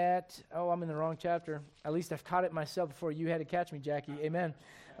would, at, I'm in the wrong chapter. At least I've caught it myself before you had to catch me, Jackie. Amen.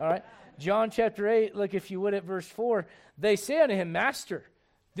 All right. John chapter 8, look, if you would, at verse 4. They say unto him, Master,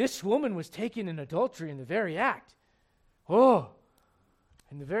 this woman was taken in adultery in the very act. Oh,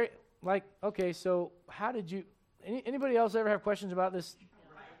 in the very, okay, so how did you, anybody else ever have questions about this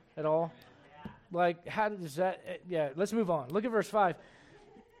at all? How does that, let's move on. Look at verse 5.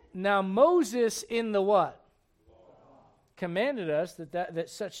 Now Moses in the what? Commanded us that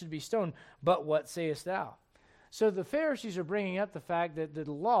such should be stoned. But what sayest thou? So the Pharisees are bringing up the fact that the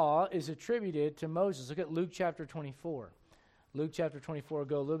law is attributed to Moses. Look at Luke chapter 24. Luke chapter 24.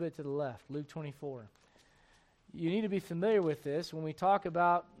 Go a little bit to the left. Luke 24. You need to be familiar with this when we talk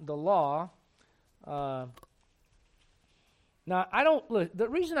about the law. Now, the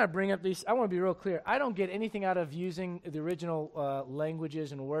reason I bring up these, I want to be real clear. I don't get anything out of using the original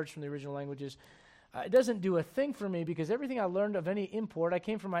languages and words from the original languages. It doesn't do a thing for me because everything I learned of any import, I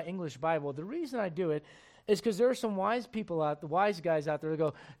came from my English Bible. The reason I do it is because there are some wise guys out there that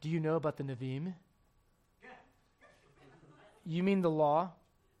go, do you know about the Nevi'im? You mean the law?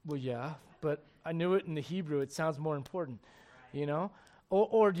 Well, yeah, but I knew it in the Hebrew. It sounds more important,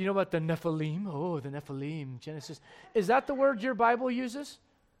 Or do you know about the Nephilim? Oh, the Nephilim, Genesis. Is that the word your Bible uses?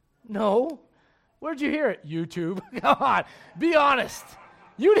 No. Where'd you hear it? YouTube. Come on, be honest.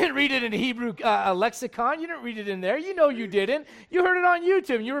 You didn't read it in Hebrew lexicon. You didn't read it in there. You know you didn't. You heard it on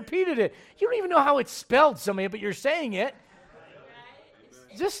YouTube. You repeated it. You don't even know how it's spelled, some of it, but you're saying it.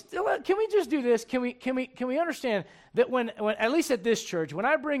 Can we just do this? Can we understand that when at least at this church, when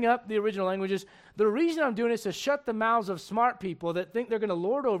I bring up the original languages, the reason I'm doing it is to shut the mouths of smart people that think they're going to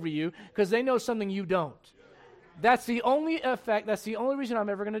lord over you because they know something you don't. That's the only effect. That's the only reason I'm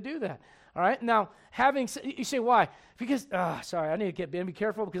ever going to do that. All right. Now, you say why? Because I need to be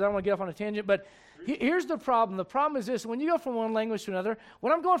careful because I don't want to get off on a tangent. But here's the problem. The problem is this: when you go from one language to another,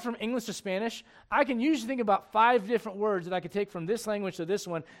 when I'm going from English to Spanish, I can usually think about 5 different words that I could take from this language to this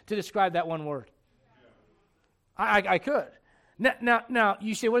one to describe that one word. I could. Now,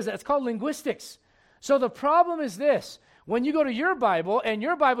 you say, what is that? It's called linguistics. So the problem is this. When you go to your Bible, and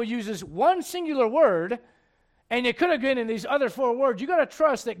your Bible uses one singular word, and it could have been in these other 4 words, you got to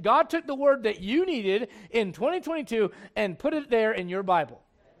trust that God took the word that you needed in 2022 and put it there in your Bible.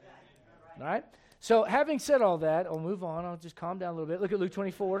 All right? So having said all that, I'll move on. I'll just calm down a little bit. Look at Luke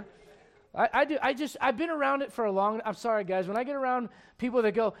 24. I've been around it for a long, I'm sorry, guys. When I get around people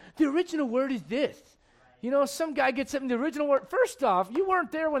that go, the original word is this. You know, some guy gets something, the original word. First off, you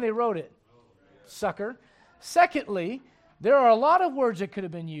weren't there when they wrote it, sucker. Secondly, there are a lot of words that could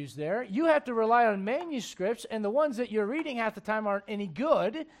have been used there. You have to rely on manuscripts, and the ones that you're reading half the time aren't any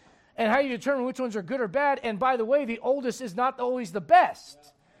good, and how you determine which ones are good or bad. And by the way, the oldest is not always the best.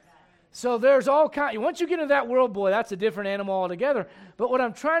 So there's all kinds. Once you get into that world, boy, that's a different animal altogether. But what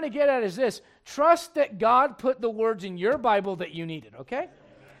I'm trying to get at is this. Trust that God put the words in your Bible that you needed, okay?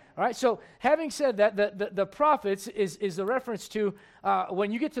 All right, so having said that, the prophets is the reference to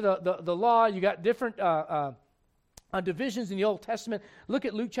when you get to the law, you got different divisions in the Old Testament. Look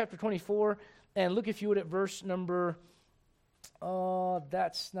at Luke chapter 24, and look, if you would, at verse number,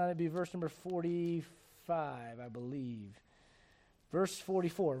 it'd be verse number 45, I believe. Verse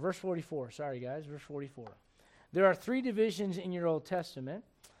 44, sorry guys, verse 44. There are 3 divisions in your Old Testament,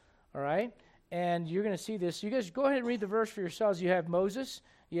 all right? And you're going to see this. You guys go ahead and read the verse for yourselves. You have Moses,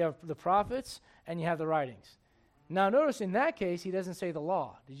 you have the prophets, and you have the writings. Now notice in that case, he doesn't say the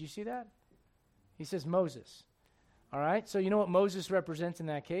law. Did you see that? He says Moses. All right? So you know what Moses represents in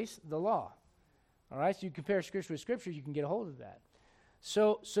that case? The law. All right? So you compare Scripture with Scripture, you can get a hold of that.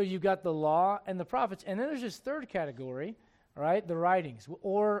 So you've got the law and the prophets. And then there's this third category, all right, the writings,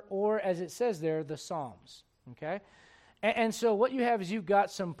 or as it says there, the Psalms, okay? And so what you have is you've got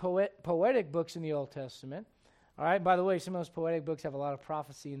some poetic books in the Old Testament, all right? By the way, some of those poetic books have a lot of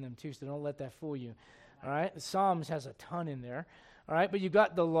prophecy in them too, so don't let that fool you, all right? The Psalms has a ton in there, all right? But you've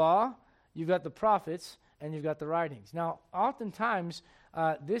got the law, you've got the prophets, and you've got the writings. Now, oftentimes,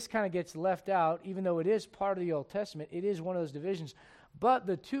 this kind of gets left out, even though it is part of the Old Testament. It is one of those divisions. But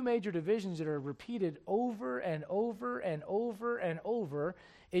the 2 major divisions that are repeated over and over and over and over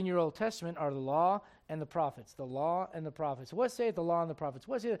in your Old Testament are the law and the prophets. The law and the prophets. What say the law and the prophets?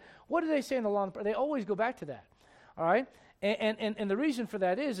 What do they say in the law and the prophets? They always go back to that. All right? And the reason for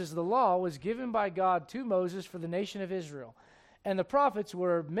that is the law was given by God to Moses for the nation of Israel. And the prophets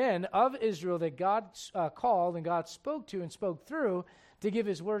were men of Israel that God called and God spoke to and spoke through to give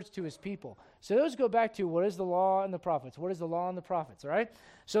his words to his people. So those go back to what is the law and the prophets? What is the law and the prophets, all right?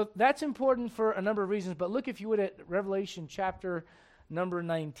 So that's important for a number of reasons, but look, if you would, at Revelation chapter number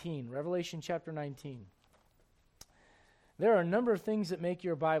 19. Revelation chapter 19. There are a number of things that make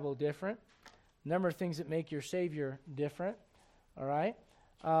your Bible different, a number of things that make your Savior different, all right?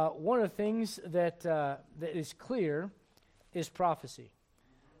 One of the things that is clear is prophecy.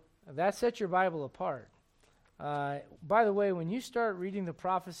 That sets your Bible apart. By the way, when you start reading the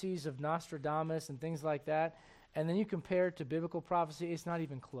prophecies of Nostradamus and things like that, and then you compare it to biblical prophecy, it's not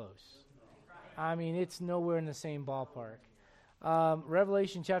even close. I mean, it's nowhere in the same ballpark.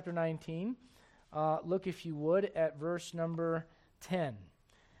 Revelation chapter 19, look, if you would, at verse number 10.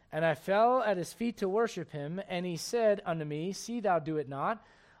 And I fell at his feet to worship him, and he said unto me, See thou do it not.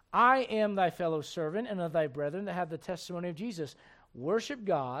 I am thy fellow servant and of thy brethren that have the testimony of Jesus. Worship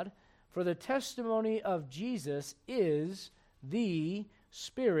God, for the testimony of Jesus is the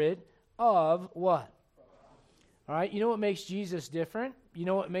spirit of what? All right, you know what makes Jesus different? You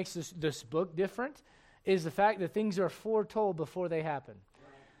know what makes this book different? Is the fact that things are foretold before they happen.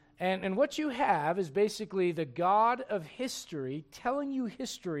 And what you have is basically the God of history telling you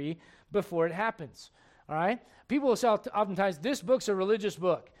history before it happens. All right? People will say oftentimes, this book's a religious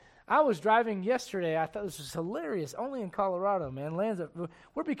book. I was driving yesterday. I thought this was hilarious. Only in Colorado, man.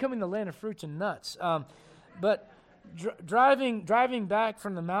 We're becoming the land of fruits and nuts. But driving back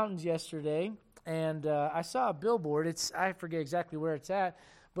from the mountains yesterday, and I saw a billboard. I forget exactly where it's at,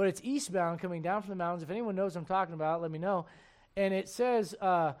 but it's eastbound coming down from the mountains. If anyone knows what I'm talking about, let me know. And it says,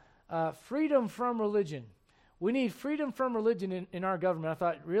 freedom from religion. We need freedom from religion in our government. I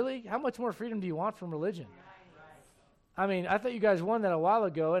thought, really? How much more freedom do you want from religion? I mean, I thought you guys won that a while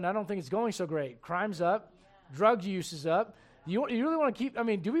ago, and I don't think it's going so great. Crime's up. Drug use is up. You really want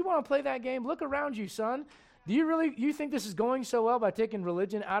to do we want to play that game? Look around you, son. Do you think this is going so well by taking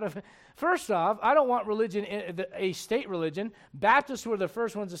religion out of... First off, I don't want religion, a state religion. Baptists were the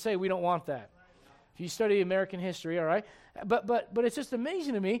first ones to say we don't want that. If you study American history, all right? But it's just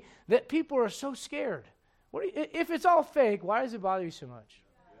amazing to me that people are so scared. If it's all fake, why does it bother you so much?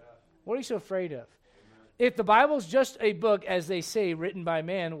 What are you so afraid of? If the Bible's just a book, as they say, written by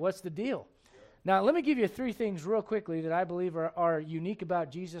man, what's the deal? Now, let me give you 3 things real quickly that I believe are unique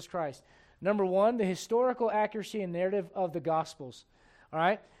about Jesus Christ. Number 1, the historical accuracy and narrative of the Gospels. All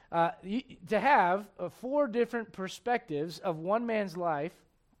right? To have 4 different perspectives of one man's life,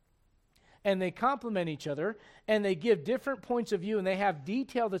 and they complement each other, and they give different points of view, and they have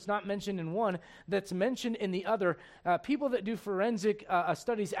detail that's not mentioned in one that's mentioned in the other. People that do forensic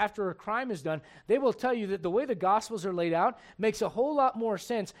studies after a crime is done, they will tell you that the way the Gospels are laid out makes a whole lot more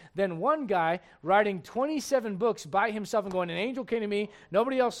sense than one guy writing 27 books by himself and going, an angel came to me,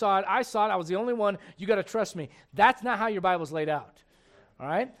 nobody else saw it, I saw it, I was the only one, you got to trust me. That's not how your Bible's laid out. All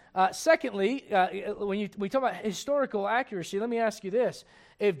right? Secondly, when we talk about historical accuracy, let me ask you this.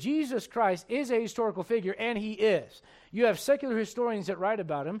 If Jesus Christ is a historical figure, and he is, you have secular historians that write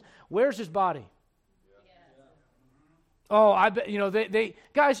about him, where's his body? Yeah. Oh, I bet, they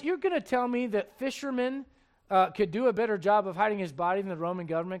guys, you're going to tell me that fishermen could do a better job of hiding his body than the Roman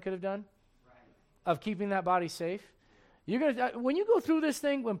government could have done? Right. Of keeping that body safe? You're going to, when you go through this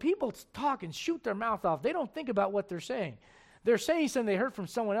thing, when people talk and shoot their mouth off, they don't think about what they're saying. They're saying something they heard from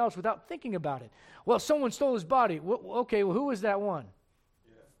someone else without thinking about it. Well, someone stole his body. Okay, well, who was that one?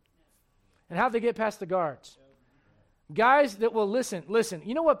 And how'd they get past the guards? Guys that will listen.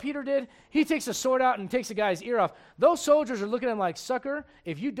 You know what Peter did? He takes a sword out and takes the guy's ear off. Those soldiers are looking at him like, sucker,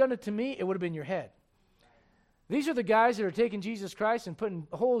 if you'd done it to me, it would have been your head. These are the guys that are taking Jesus Christ and putting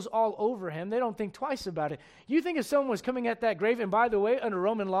holes all over him. They don't think twice about it. You think if someone was coming at that grave, and by the way, under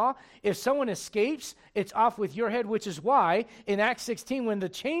Roman law, if someone escapes, it's off with your head, which is why in Acts 16, when the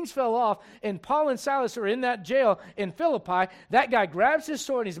chains fell off and Paul and Silas are in that jail in Philippi, that guy grabs his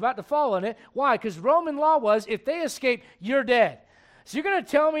sword and he's about to fall on it. Why? Because Roman law was, if they escape, you're dead. So you're going to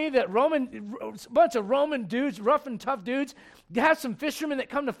tell me that a bunch of Roman dudes, rough and tough dudes, have some fishermen that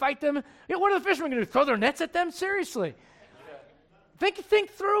come to fight them? What are the fishermen going to do, throw their nets at them? Seriously. Think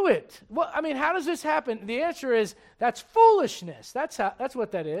through it. Well, how does this happen? The answer is, that's foolishness. That's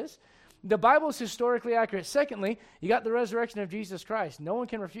what that is. The Bible is historically accurate. Secondly, you got the resurrection of Jesus Christ. No one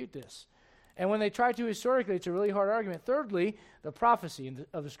can refute this. And when they try to historically, it's a really hard argument. Thirdly, the prophecy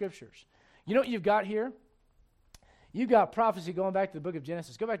of the Scriptures. You know what you've got here? You've got prophecy going back to the book of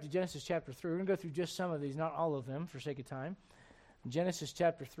Genesis. Go back to Genesis chapter 3. We're going to go through just some of these, not all of them, for sake of time. Genesis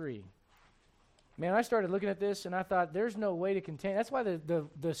chapter 3. Man, I started looking at this, and I thought, there's no way to contain. That's why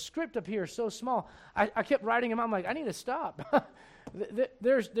the script up here is so small. I kept writing them out. I'm like, I need to stop.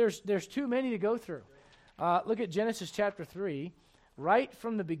 There's too many to go through. Look at Genesis chapter 3. Right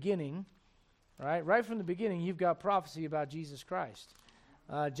from the beginning, right from the beginning, you've got prophecy about Jesus Christ.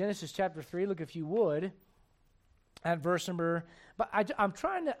 Genesis chapter 3, look if you would. At verse number, but I'm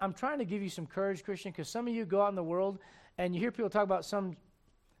trying to give you some courage, Christian, because some of you go out in the world and you hear people talk about some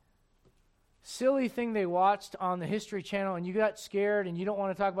silly thing they watched on the History Channel, and you got scared and you don't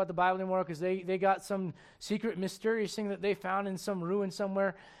want to talk about the Bible anymore because they got some secret, mysterious thing that they found in some ruin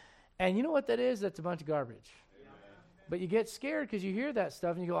somewhere. And you know what that is? That's a bunch of garbage. Amen. But you get scared because you hear that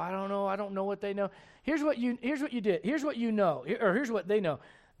stuff and you go, I don't know what they know. Here's what you did. Here's what you know, or here's what they know.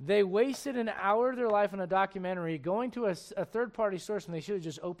 They wasted an hour of their life on a documentary going to a third-party source, and they should have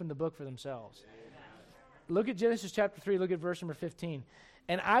just opened the book for themselves. Amen. Look at Genesis chapter 3. Look at verse number 15.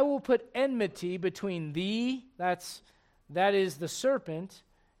 And I will put enmity between thee, that is the serpent,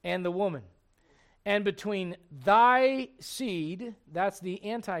 and the woman. And between thy seed, that's the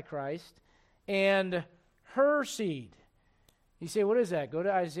Antichrist, and her seed. You say, what is that? Go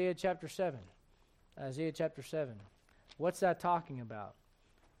to Isaiah chapter 7. Isaiah chapter 7. What's that talking about?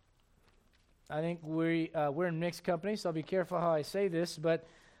 I think we're in mixed company, so I'll be careful how I say this, but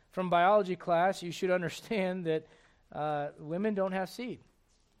from biology class, you should understand that women don't have seed.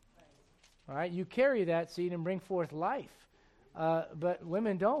 All right? You carry that seed and bring forth life, but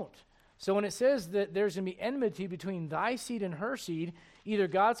women don't. So when it says that there's going to be enmity between thy seed and her seed, either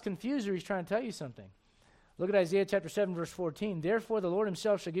God's confused or he's trying to tell you something. Look at Isaiah chapter 7, verse 14. Therefore the Lord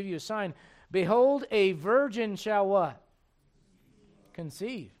himself shall give you a sign. Behold, a virgin shall what?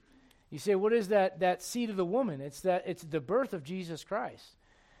 Conceive. You say, what is that seed of the woman? It's the birth of Jesus Christ.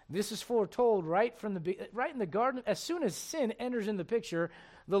 This is foretold right in the garden. As soon as sin enters in the picture,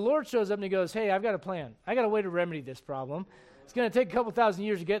 the Lord shows up and he goes, hey, I've got a plan. I got a way to remedy this problem. It's going to take a couple thousand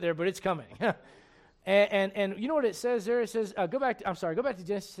years to get there, but it's coming. and you know what it says there? It says, go back to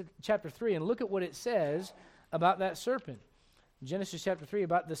Genesis chapter 3 and look at what it says about that serpent. Genesis chapter 3,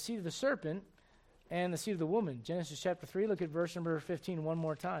 about the seed of the serpent and the seed of the woman. Genesis chapter 3, look at verse number 15 one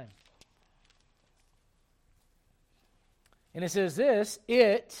more time. And it says this,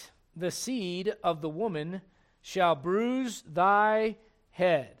 it, the seed of the woman, shall bruise thy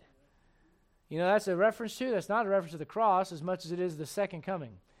head. You know, that's a reference to, that's not a reference to the cross as much as it is the second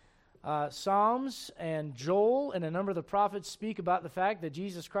coming. Psalms and Joel and a number of the prophets speak about the fact that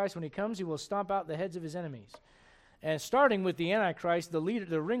Jesus Christ, when he comes, he will stomp out the heads of his enemies. And starting with the Antichrist, the leader,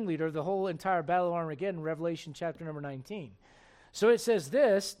 the ringleader, the whole entire battle of Armageddon, Revelation chapter number 19. So it says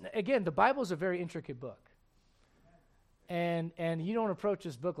this, again, the Bible is a very intricate book. And you don't approach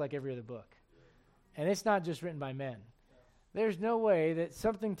this book like every other book. And it's not just written by men. There's no way that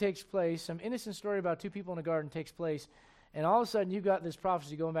something takes place, some innocent story about two people in a garden takes place, and all of a sudden you've got this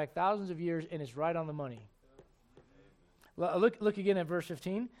prophecy going back thousands of years, and it's right on the money. Look again at verse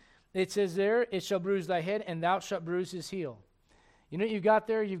 15. It says there, it shall bruise thy head, and thou shalt bruise his heel. You know what you've got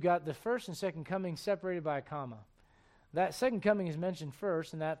there? You've got the first and second coming separated by a comma. That second coming is mentioned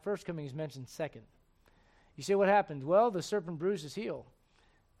first, and that first coming is mentioned second. You say, what happened? Well, the serpent bruised his heel.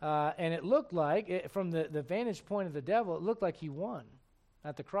 And it looked like, from the vantage point of the devil, it looked like he won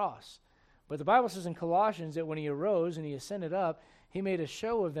at the cross. But the Bible says in Colossians that when he arose and he ascended up, he made a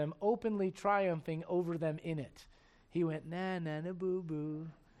show of them, openly triumphing over them in it. He went, na, na, na, boo, boo.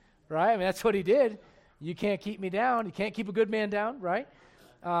 Right? I mean, that's what he did. You can't keep me down. You can't keep a good man down, right?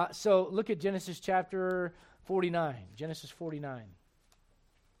 So look at Genesis chapter 49. Genesis 49.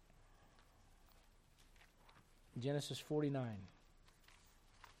 Genesis 49.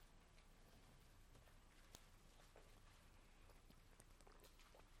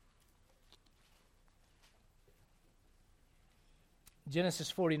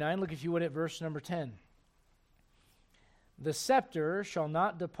 Genesis 49, look if you would at verse number 10. The scepter shall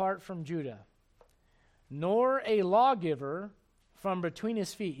not depart from Judah, nor a lawgiver from between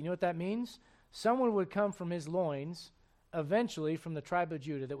his feet. You know what that means? Someone would come from his loins, eventually from the tribe of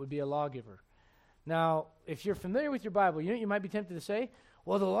Judah, that would be a lawgiver. Now, if you're familiar with your Bible, you know what you might be tempted to say?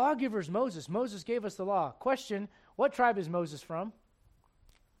 Well, the lawgiver is Moses. Moses gave us the law. Question, what tribe is Moses from?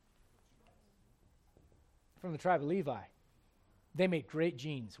 From the tribe of Levi. They made great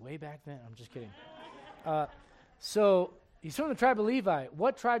jeans way back then. I'm just kidding. So he's from the tribe of Levi.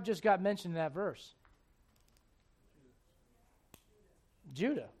 What tribe just got mentioned in that verse?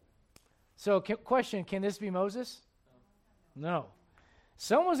 Judah. So question, can this be Moses? No.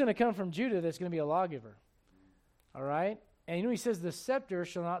 Someone's going to come from Judah that's going to be a lawgiver. All right? And you know he says the scepter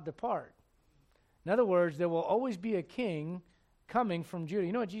shall not depart. In other words, there will always be a king coming from Judah.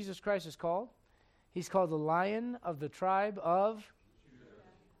 You know what Jesus Christ is called? He's called the Lion of the tribe of Judah.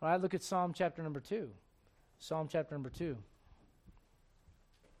 All right, look at Psalm chapter number 2. Psalm chapter number 2.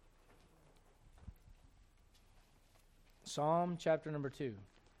 Psalm chapter number 2.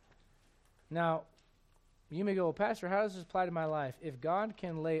 Now, you may go, well, Pastor, how does this apply to my life? If God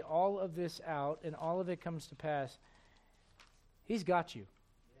can lay all of this out and all of it comes to pass, he's got you.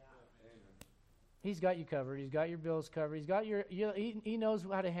 He's got you covered. He's got your bills covered. He's got he knows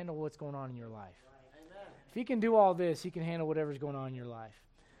how to handle what's going on in your life. If he can do all this, he can handle whatever's going on in your life.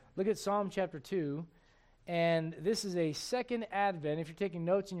 Look at Psalm chapter 2, and this is a second advent. If you're taking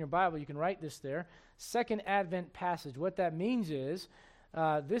notes in your Bible, you can write this there. Second advent passage. What that means is,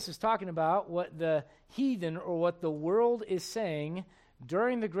 this is talking about what the heathen or what the world is saying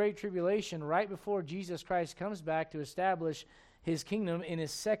during the Great Tribulation, right before Jesus Christ comes back to establish his kingdom in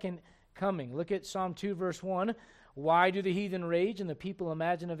his second coming. Look at Psalm 2, verse 1. Why do the heathen rage and the people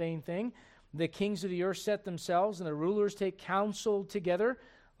imagine a vain thing? The kings of the earth set themselves, and the rulers take counsel together,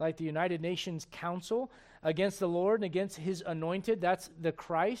 like the United Nations Council, against the Lord and against his anointed. That's the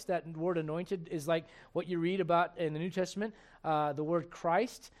Christ. That word anointed is like what you read about in the New Testament, the word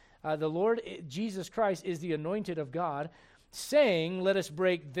Christ. The Lord, Jesus Christ, is the anointed of God, saying, let us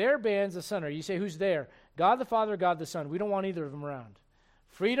break their bands asunder. You say, who's there? God the Father, God the Son. We don't want either of them around.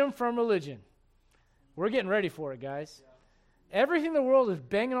 Freedom from religion. We're getting ready for it, guys. Everything the world is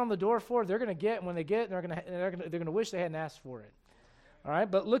banging on the door for, they're going to get. And when they get, they're going to wish they hadn't asked for it. All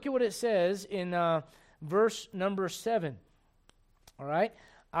right, but look at what it says in verse number 7. All right,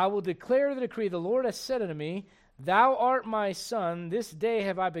 I will declare the decree. The Lord has said unto me, thou art my son. This day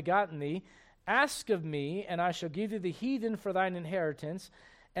have I begotten thee. Ask of me, and I shall give thee the heathen for thine inheritance,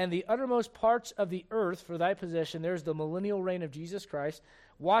 and the uttermost parts of the earth for thy possession. There's the millennial reign of Jesus Christ.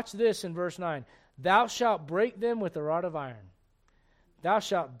 Watch this in verse 9. Thou shalt break them with a rod of iron. Thou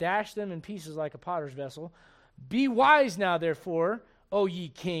shalt dash them in pieces like a potter's vessel. Be wise now, therefore, O ye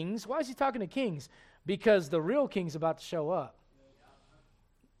kings. Why is he talking to kings? Because the real king's about to show up.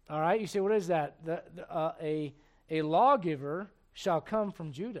 All right, you say, what is that? A lawgiver shall come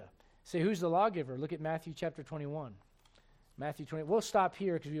from Judah. Say, who's the lawgiver? Look at Matthew chapter 21. Matthew 20. We'll stop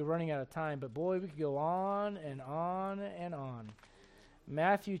here because we're running out of time, but boy, we could go on and on and on.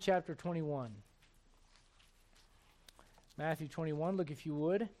 Matthew chapter 21. Matthew 21, look if you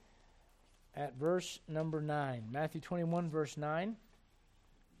would, at verse number 9. Matthew 21, verse 9.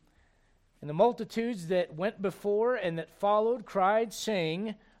 And the multitudes that went before and that followed cried,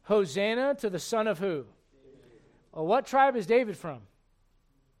 saying, Hosanna to the son of who? Well, what tribe is David from?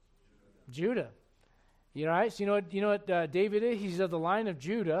 Judah. You know, right? So you know what David is? He's of the line of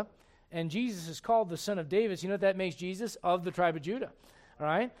Judah, and Jesus is called the son of David. So you know what that makes Jesus? Of the tribe of Judah. All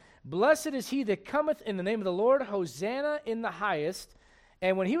right? Blessed is he that cometh in the name of the Lord, Hosanna in the highest.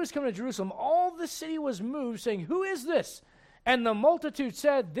 And when he was coming to Jerusalem, all the city was moved, saying, Who is this? And the multitude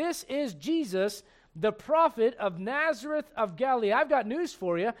said, This is Jesus, the prophet of Nazareth of Galilee. I've got news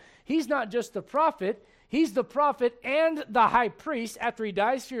for you. He's not just the prophet. He's the prophet and the high priest after he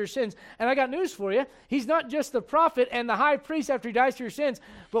dies for your sins. And I got news for you. He's not just the prophet and the high priest after he dies for your sins,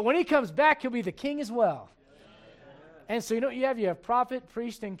 but when he comes back, he'll be the king as well. And so you know what you have? You have prophet,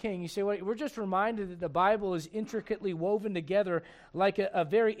 priest, and king. You say, well, we're just reminded that the Bible is intricately woven together like a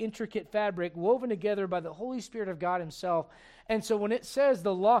very intricate fabric, woven together by the Holy Spirit of God himself. And so when it says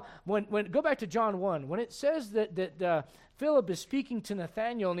the law, when go back to John 1, when it says that Philip is speaking to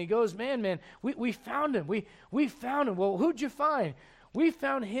Nathanael and he goes, man, we found him. We found him. Well, who'd you find? We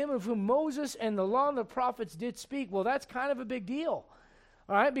found him of whom Moses and the law and the prophets did speak. Well, that's kind of a big deal,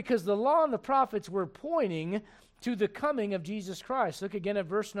 all right, because the law and the prophets were pointing to the coming of Jesus Christ. Look again at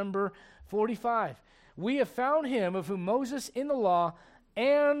verse number 45. We have found him of whom Moses in the law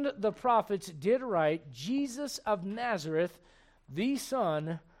and the prophets did write, Jesus of Nazareth, the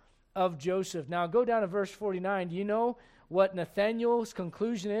son of Joseph. Now go down to verse 49. Do you know what Nathanael's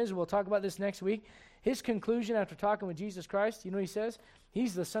conclusion is? We'll talk about this next week. His conclusion after talking with Jesus Christ, you know what he says?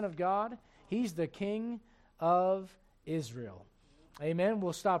 He's the Son of God. He's the King of Israel. Amen.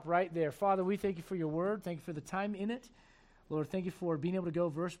 We'll stop right there. Father, we thank you for your word. Thank you for the time in it. Lord, thank you for being able to go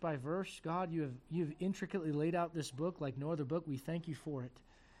verse by verse. God, you've intricately laid out this book like no other book. We thank you for it.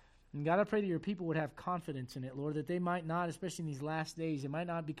 And God, I pray that your people would have confidence in it, Lord, that they might not, especially in these last days, they might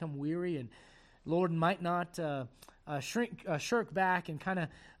not become weary and, Lord, might not shirk back and kind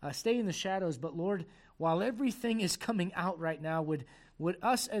of stay in the shadows. But, Lord, while everything is coming out right now, would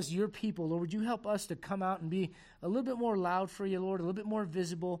us as your people, Lord, would you help us to come out and be a little bit more loud for you, Lord, a little bit more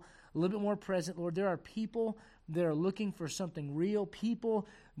visible, a little bit more present, Lord. There are people that are looking for something real, people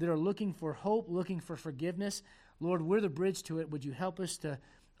that are looking for hope, looking for forgiveness. Lord, we're the bridge to it. Would you help us to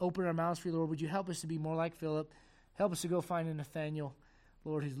open our mouths for you, Lord? Would you help us to be more like Philip? Help us to go find a Nathanael,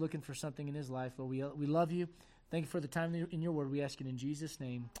 Lord, who's looking for something in his life. Lord, we love you. Thank you for the time in your word. We ask it in Jesus'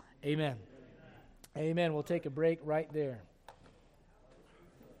 name. Amen. Amen. We'll take a break right there.